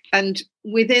back. And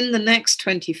within the next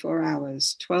 24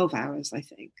 hours, 12 hours, I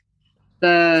think,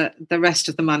 the rest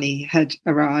of the money had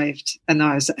arrived and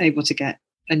I was able to get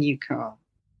a new car.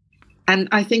 And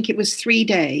I think it was 3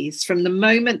 days from the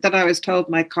moment that I was told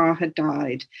my car had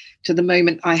died to the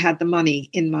moment I had the money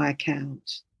in my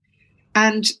account.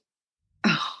 And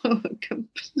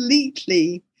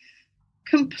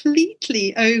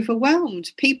completely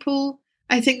overwhelmed. People,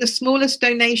 I think the smallest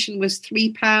donation was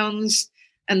 £3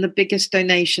 and the biggest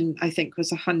donation, I think,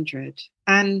 was 100.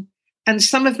 And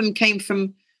some of them came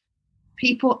from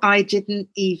people I didn't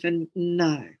even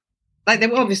know. Like, they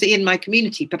were obviously in my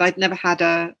community, but I'd never had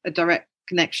a direct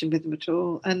connection with them at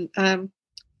all. And it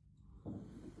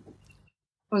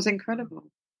was incredible.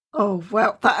 Oh,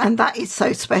 well, that is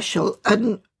so special.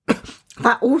 And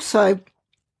that also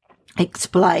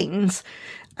explains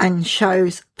and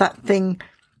shows that thing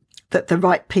that the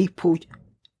right people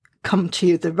come to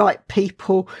you, the right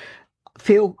people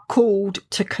feel called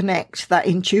to connect, that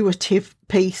intuitive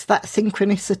piece, that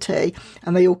synchronicity,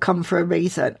 and they all come for a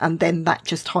reason. And then that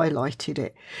just highlighted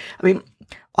it. I mean,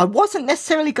 I wasn't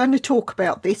necessarily going to talk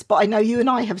about this, but I know you and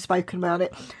I have spoken about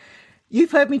it.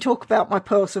 You've heard me talk about my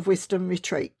Pearls of Wisdom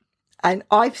retreat, and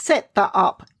I've set that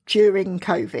up during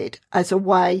COVID as a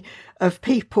way of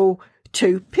people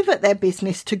to pivot their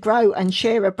business, to grow and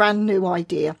share a brand new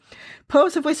idea.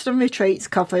 Pearls of Wisdom retreats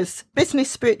covers business,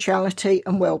 spirituality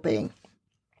and well-being.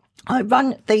 I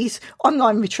run these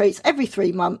online retreats every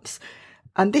 3 months.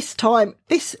 And this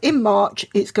in March,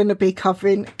 it's going to be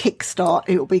covering Kickstart.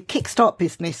 It will be Kickstart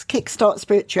Business, Kickstart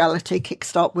Spirituality,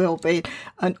 Kickstart Wellbeing.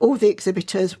 And all the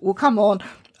exhibitors will come on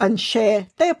and share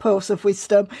their pearls of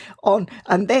wisdom on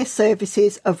and their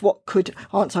services of what could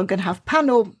answer. I'm going to have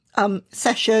panel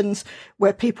sessions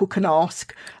where people can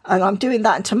ask, and I'm doing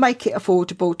that, and to make it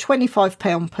affordable,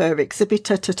 £25 per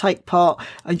exhibitor to take part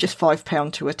and just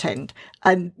 £5 to attend.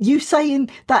 And you saying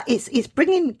that it's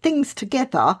bringing things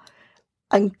together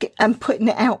and putting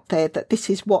it out there that this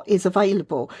is what is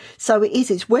available. So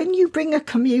it's when you bring a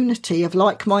community of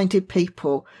like-minded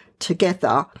people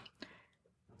together,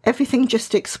 everything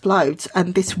just explodes,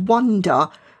 and this wonder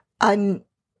and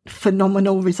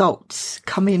phenomenal results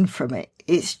come in from it.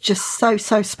 It's just so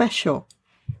special.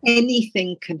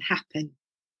 Anything can happen.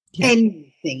 Yeah.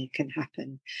 Anything can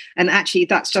happen. And actually,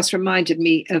 that's just reminded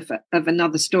me of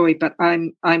another story, but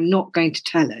I'm not going to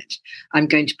tell it. I'm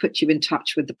going to put you in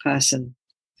touch with the person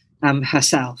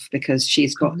herself, because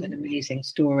she's got an amazing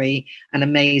story, an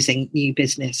amazing new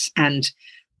business. And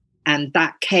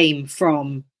that came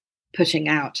from putting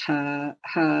out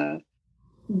her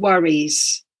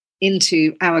worries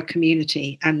into our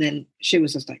community. And then she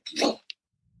was just like,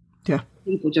 yeah.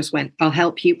 People just went, I'll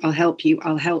help you.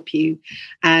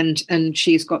 And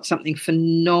she's got something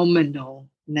phenomenal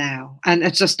now. And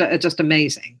it's just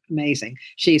amazing.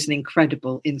 She's an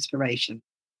incredible inspiration.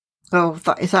 Oh,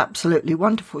 that is absolutely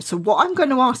wonderful. So what I'm going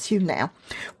to ask you now,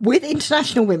 with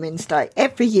International Women's Day,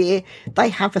 every year they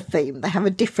have a theme. They have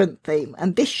a different theme.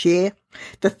 And this year,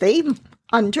 the theme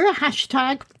under a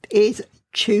hashtag is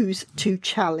Choose to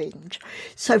Challenge.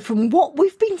 So from what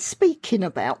we've been speaking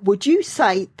about, would you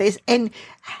say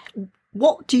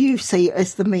what do you see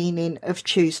as the meaning of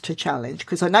Choose to Challenge?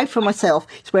 Because I know for myself,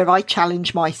 it's where I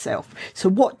challenge myself. So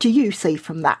what do you see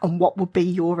from that, and what would be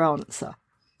your answer?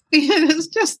 It's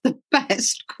just the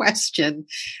best question,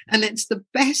 and it's the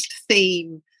best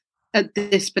theme at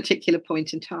this particular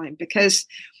point in time, because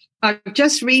I've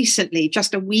just recently,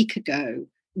 just a week ago,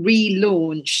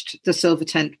 relaunched the Silver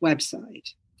Tent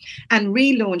website, and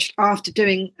relaunched after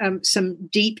doing some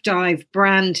deep dive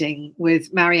branding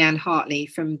with Marianne Hartley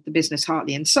from the business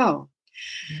Hartley and Soul.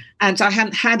 And I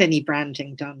hadn't had any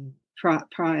branding done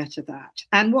prior to that.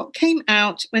 And what came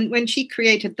out when she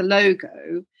created the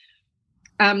logo,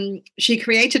 she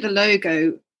created a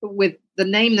logo with the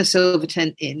name The Silver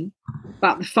Tent in,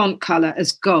 but the font color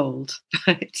as gold,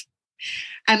 right?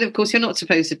 And of course, you're not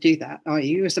supposed to do that, are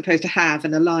you? You're supposed to have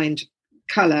an aligned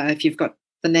color if you've got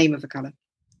the name of a color.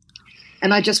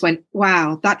 And I just went,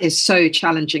 wow, that is so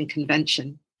challenging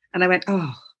convention. And I went,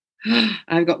 oh,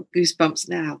 I've got goosebumps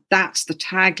now. That's the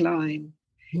tagline,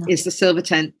 is the Silver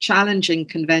Tent, challenging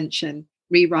convention,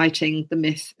 rewriting the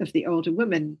myth of the older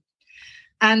woman.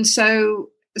 And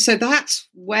so that's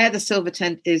where the Silver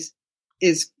Tent is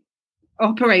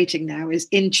operating now, is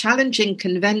in challenging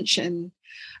convention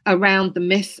around the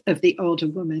myth of the older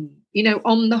woman. You know,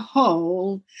 on the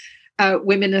whole,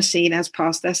 women are seen as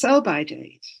past their sell-by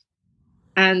date.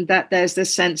 And that there's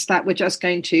this sense that we're just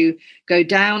going to go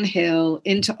downhill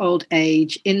into old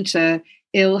age, into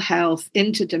ill health,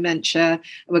 into dementia.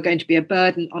 We're going to be a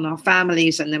burden on our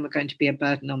families, and then we're going to be a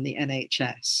burden on the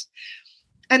NHS.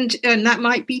 And that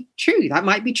might be true. That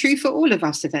might be true for all of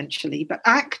us eventually. But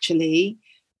actually,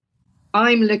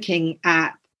 I'm looking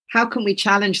at how can we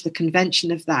challenge the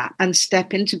convention of that and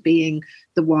step into being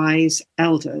the wise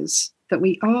elders that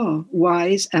we are,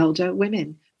 wise elder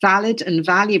women, valid and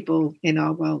valuable in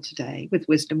our world today, with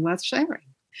wisdom worth sharing.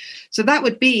 So that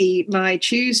would be my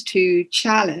choose to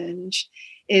challenge,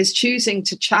 is choosing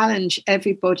to challenge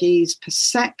everybody's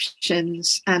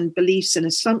perceptions and beliefs and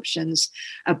assumptions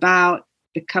about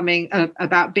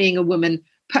about being a woman,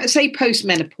 say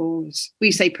post-menopause.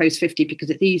 We say post-50 because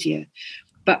it's easier,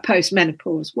 but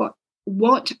post-menopause,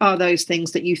 what are those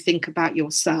things that you think about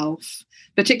yourself,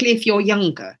 particularly if you're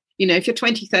younger? You know, if you're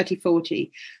 20, 30,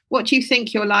 40, what do you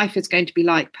think your life is going to be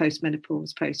like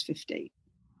post-menopause, post-50?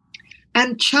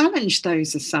 And challenge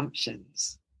those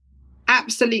assumptions.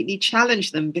 Absolutely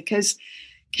challenge them, because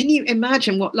can you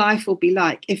imagine what life will be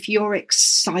like if you're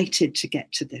excited to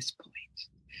get to this point?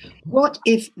 What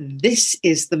if this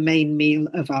is the main meal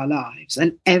of our lives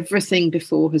and everything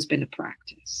before has been a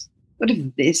practice? What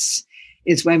if this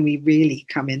is when we really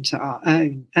come into our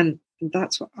own? And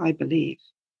that's what I believe.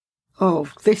 Oh,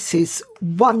 this is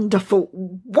wonderful,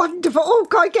 wonderful. Oh,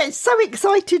 God, I get so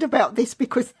excited about this,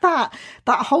 because that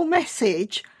whole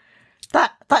message,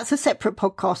 that's a separate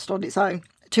podcast on its own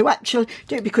to actually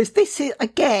do it, because this is,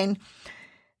 again,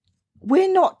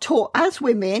 we're not taught as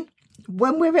women,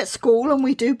 when we're at school and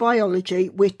we do biology,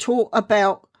 we're taught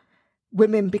about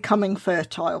women becoming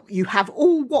fertile. You have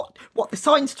all what the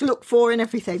signs to look for and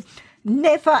everything.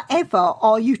 Never, ever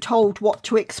are you told what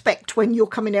to expect when you're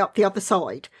coming out the other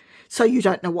side. So you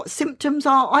don't know what symptoms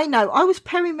are. I know I was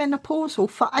perimenopausal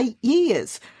for 8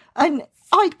 years, and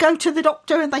I'd go to the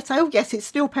doctor and they'd say, oh, yes, it's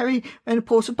still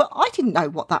perimenopausal. But I didn't know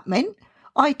what that meant.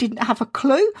 I didn't have a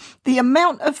clue. The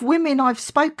amount of women I've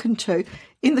spoken to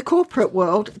in the corporate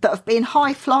world that have been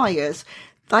high flyers,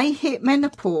 they hit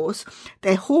menopause,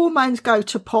 their hormones go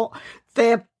to pot,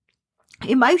 their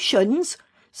emotions,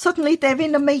 suddenly they're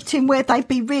in a meeting where they'd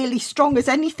be really strong as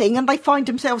anything and they find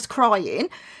themselves crying.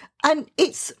 And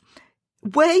it's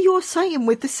where you're saying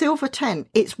with the Silver Tent,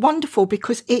 it's wonderful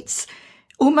because it's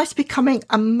almost becoming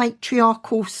a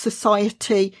matriarchal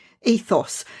society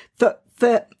ethos, that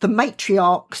the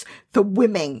matriarchs, the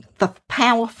women, the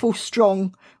powerful,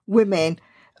 strong women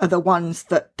are the ones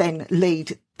that then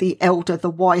lead the elder, the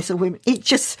wiser women. It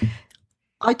just,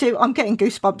 I'm getting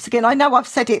goosebumps again. I know I've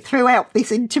said it throughout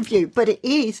this interview, but it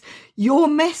is your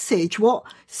message, what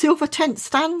Silver Tent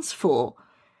stands for.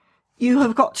 You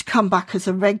have got to come back as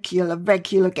a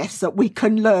regular guest that we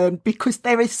can learn, because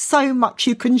there is so much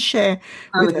you can share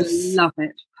with us. I love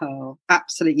it, Pearl.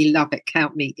 Absolutely love it.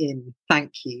 Count me in.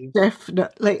 Thank you.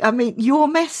 Definitely. I mean, your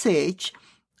message,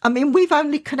 we've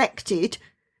only connected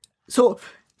sort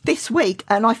of this week,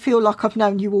 and I feel like I've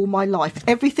known you all my life.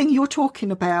 Everything you're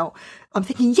talking about, I'm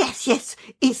thinking, yes.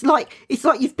 It's like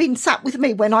you've been sat with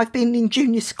me when I've been in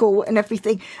junior school and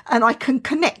everything, and I can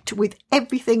connect with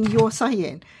everything you're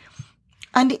saying.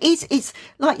 And it's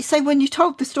like you say, when you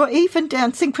told the story, even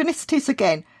down synchronicities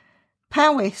again.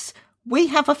 Powys, we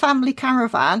have a family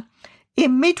caravan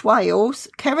in mid Wales,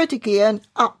 Ceredigion,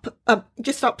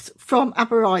 just up from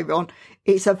Aberaeron.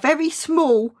 It's a very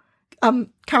small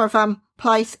caravan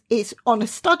place. It's on a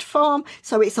stud farm,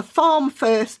 so it's a farm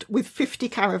first with 50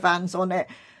 caravans on it.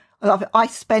 I love it. I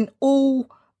spent all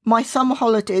my summer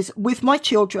holidays with my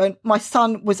children. My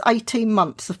son was 18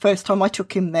 months the first time I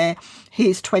took him there. He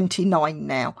is 29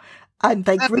 now, and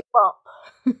they grew up.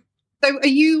 So are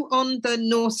you on the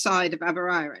north side of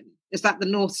Aberaeron? Is that the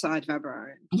north side of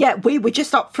Aberaeron? Yeah, we were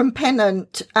just up from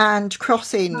Pennant and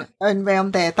Crossing and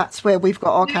round there. That's where we've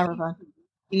got our caravan.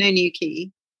 You know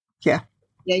Newquay? Yeah.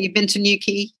 Yeah, you've been to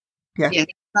Newquay? Yeah. Yeah,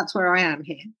 that's where I am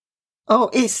here.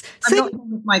 Oh, I'm not here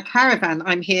with my caravan.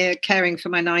 I'm here caring for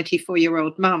my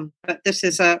 94-year-old mum. But this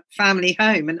is a family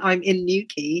home, and I'm in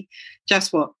Newquay,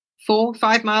 just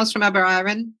 4-5 miles from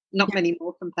Aberaeron, not many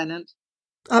more from Pennant.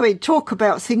 I mean, talk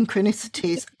about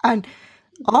synchronicities. And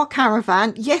our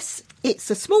caravan, yes, it's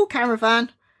a small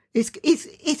caravan.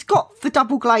 It's got the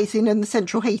double glazing and the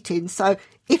central heating. So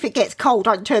if it gets cold,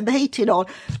 I can turn the heating on.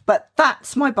 But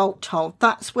that's my bolt hole.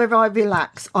 That's where I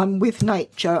relax. I'm with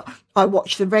nature. I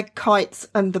watch the red kites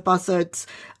and the buzzards,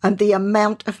 and the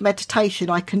amount of meditation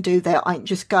I can do there. I can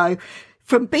just go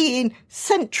from being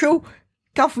central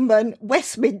government,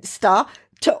 Westminster,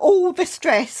 to all the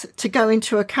stress to go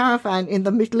into a caravan in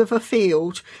the middle of a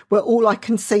field where all I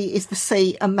can see is the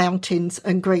sea and mountains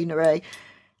and greenery.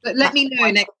 But let me know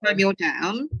next time you're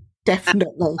down.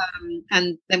 Definitely.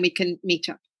 And then we can meet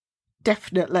up.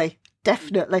 Definitely.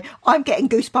 I'm getting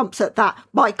goosebumps at that.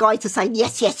 My guides are saying,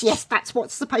 yes, that's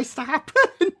what's supposed to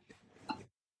happen.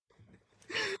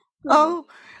 Oh,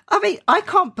 I mean, I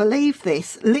can't believe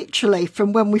this. Literally,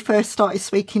 from when we first started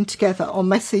speaking together on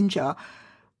Messenger,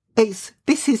 this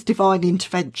is divine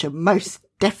intervention, most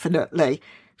definitely,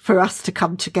 for us to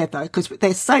come together, because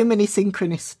there's so many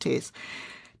synchronicities.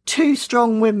 Two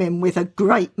strong women with a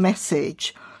great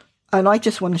message. And I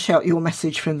just want to shout your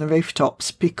message from the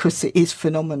rooftops because it is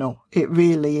phenomenal. It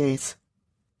really is.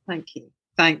 Thank you.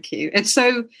 It's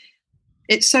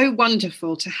so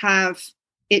wonderful to have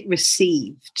it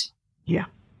received. Yeah.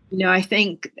 I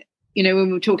think, when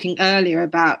we were talking earlier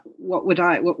about what would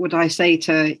I say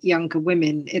to younger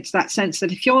women, it's that sense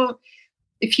that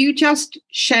if you just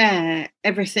share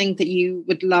everything that you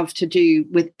would love to do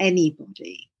with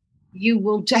anybody, you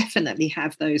will definitely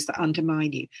have those that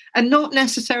undermine you, and not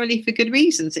necessarily for good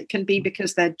reasons. It can be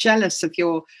because they're jealous of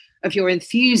your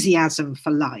enthusiasm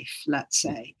for life, let's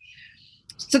say.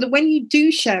 So that when you do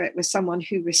share it with someone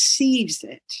who receives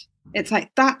it, it's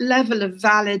like that level of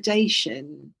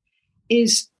validation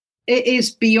is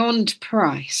beyond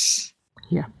price.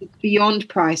 Yeah. It's beyond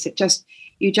price.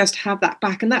 You just have that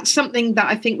back. And that's something that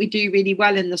I think we do really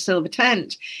well in the Silver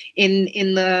Tent.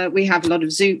 We have a lot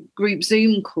of group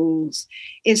Zoom calls,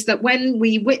 is that when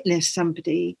we witness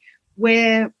somebody,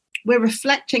 we're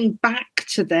reflecting back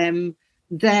to them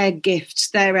their gifts,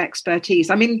 their expertise.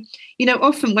 I mean,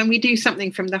 often when we do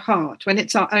something from the heart, when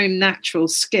it's our own natural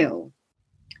skill,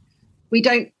 we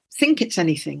don't think it's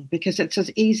anything because it's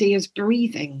as easy as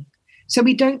breathing. So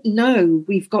we don't know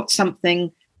we've got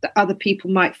something that other people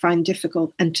might find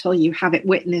difficult until you have it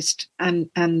witnessed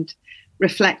and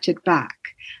reflected back.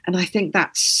 And I think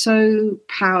that's so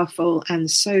powerful and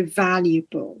so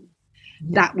valuable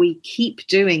that we keep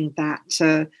doing that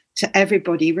to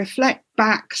everybody. Reflect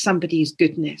back somebody's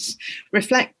goodness,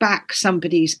 reflect back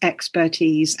somebody's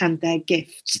expertise and their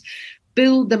gifts,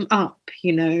 build them up,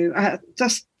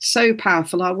 just so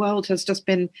powerful. Our world has just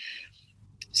been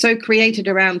so created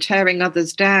around tearing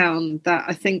others down that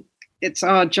I think it's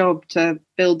our job to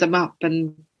build them up.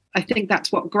 And I think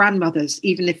that's what grandmothers,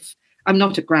 even if I'm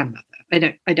not a grandmother,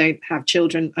 I don't have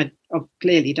children. I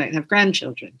clearly don't have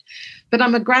grandchildren, but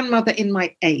I'm a grandmother in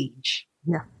my age.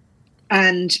 Yeah.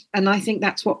 And I think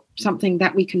that's something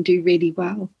that we can do really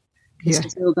well, is to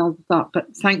build others up.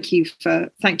 But thank you for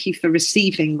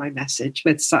receiving my message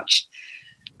with such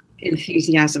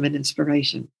enthusiasm and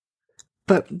inspiration.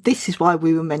 But this is why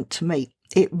we were meant to meet.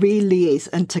 It really is,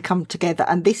 and to come together.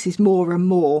 And this is more and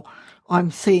more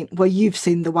I'm seeing, you've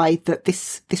seen the way that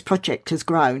this project has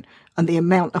grown and the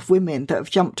amount of women that have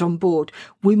jumped on board.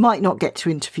 We might not get to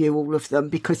interview all of them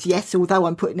because, yes, although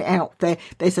I'm putting it out there,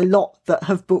 there's a lot that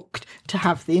have booked to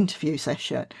have the interview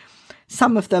session.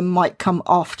 Some of them might come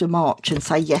after March and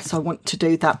say, yes, I want to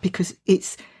do that, because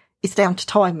it's down to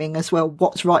timing as well.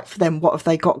 What's right for them? What have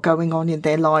they got going on in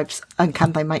their lives? And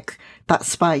can they make that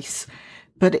space?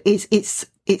 But it's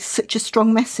such a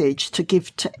strong message to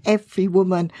give to every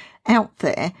woman out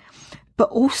there. But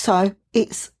also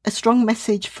it's a strong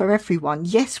message for everyone.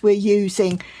 Yes, we're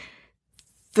using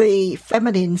the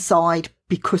feminine side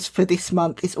because for this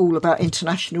month it's all about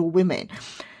International Women.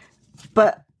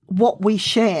 But what we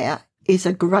share is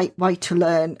a great way to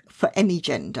learn for any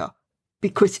gender,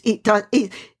 because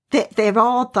there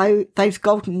are those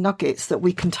golden nuggets that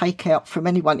we can take out from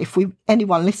anyone. If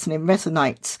anyone listening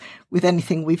resonates with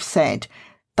anything we've said,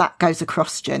 that goes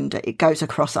across gender, it goes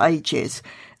across ages,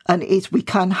 and we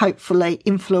can hopefully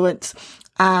influence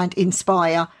and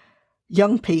inspire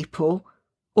young people.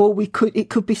 Or it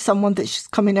could be someone that's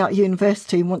just coming out of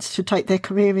university and wants to take their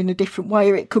career in a different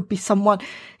way. Or it could be someone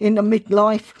in a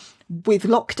midlife with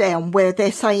lockdown where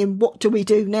they're saying, what do we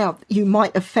do now? You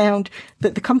might have found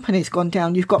that the company's gone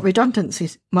down. You've got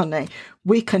redundancies money.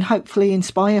 We can hopefully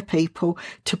inspire people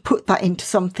to put that into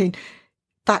something,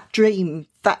 that dream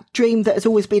that has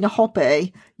always been a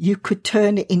hobby, you could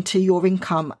turn it into your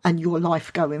income and your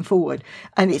life going forward.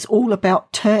 And it's all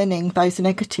about turning those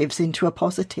negatives into a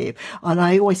positive. And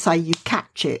I always say you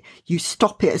catch it, you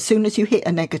stop it. As soon as you hit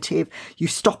a negative, you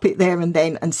stop it there and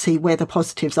then and see where the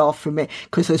positives are from it.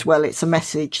 Because as well, it's a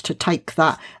message to take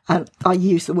that. And I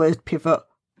use the word pivot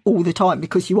all the time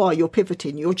because you're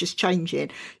pivoting, you're just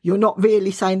changing. You're not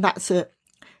really saying that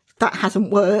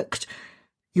hasn't worked.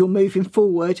 You're moving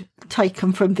forward,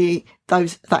 taken from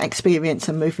that experience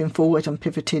and moving forward and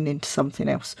pivoting into something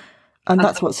else. And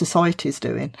that's what society's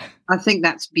doing. I think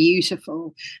that's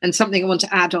beautiful. And something I want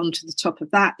to add on to the top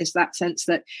of that is that sense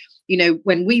that,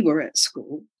 when we were at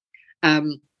school,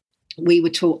 we were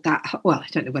taught that, well, I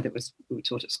don't know whether we were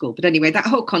taught at school, but anyway, that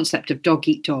whole concept of dog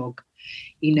eat dog,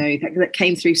 that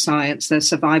came through science, the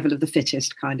survival of the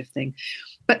fittest kind of thing.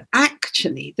 But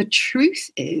actually, the truth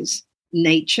is,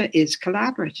 nature is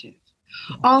collaborative.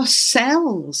 Our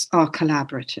cells are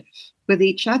collaborative with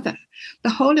each other. The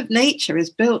whole of nature is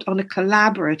built on a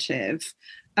collaborative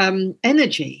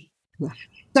energy. Yeah.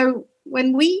 So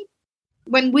when we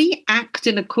act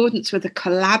in accordance with a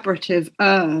collaborative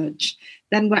urge,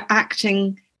 then we're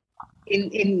acting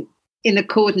in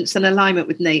accordance and alignment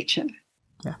with nature.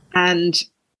 Yeah. And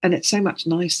it's so much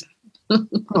nicer.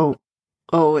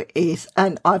 Oh, it is.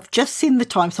 And I've just seen the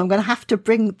time, so I'm going to have to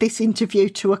bring this interview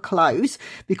to a close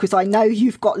because I know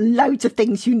you've got loads of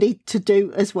things you need to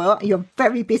do as well. You're a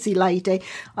very busy lady.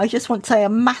 I just want to say a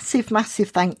massive, massive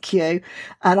thank you.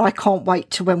 And I can't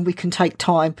wait to when we can take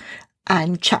time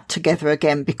and chat together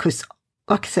again because,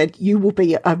 like I said, you will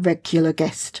be a regular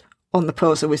guest on the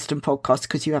Pearls of Wisdom podcast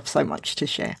because you have so much to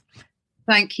share.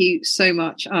 Thank you so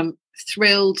much. I'm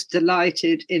thrilled,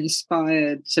 delighted,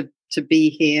 inspired to be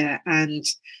here, and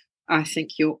I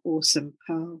think you're awesome,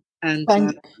 Pearl. And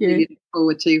thank you. Really look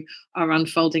forward to our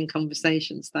unfolding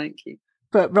conversations. Thank you.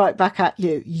 But right back at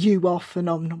you. You are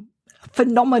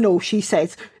phenomenal, she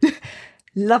says.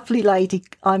 Lovely lady.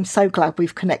 I'm so glad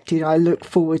we've connected. I look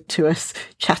forward to us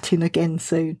chatting again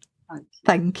soon.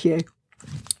 Thank you.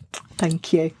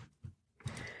 Thank you.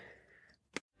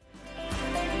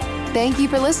 Thank you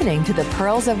for listening to the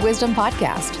Pearls of Wisdom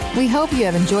podcast. We hope you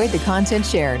have enjoyed the content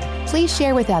shared. Please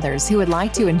share with others who would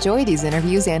like to enjoy these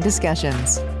interviews and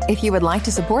discussions. If you would like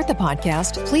to support the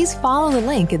podcast, please follow the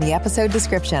link in the episode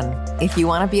description. If you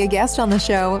want to be a guest on the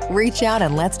show, reach out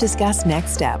and let's discuss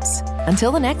next steps.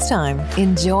 Until the next time,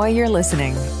 enjoy your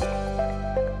listening.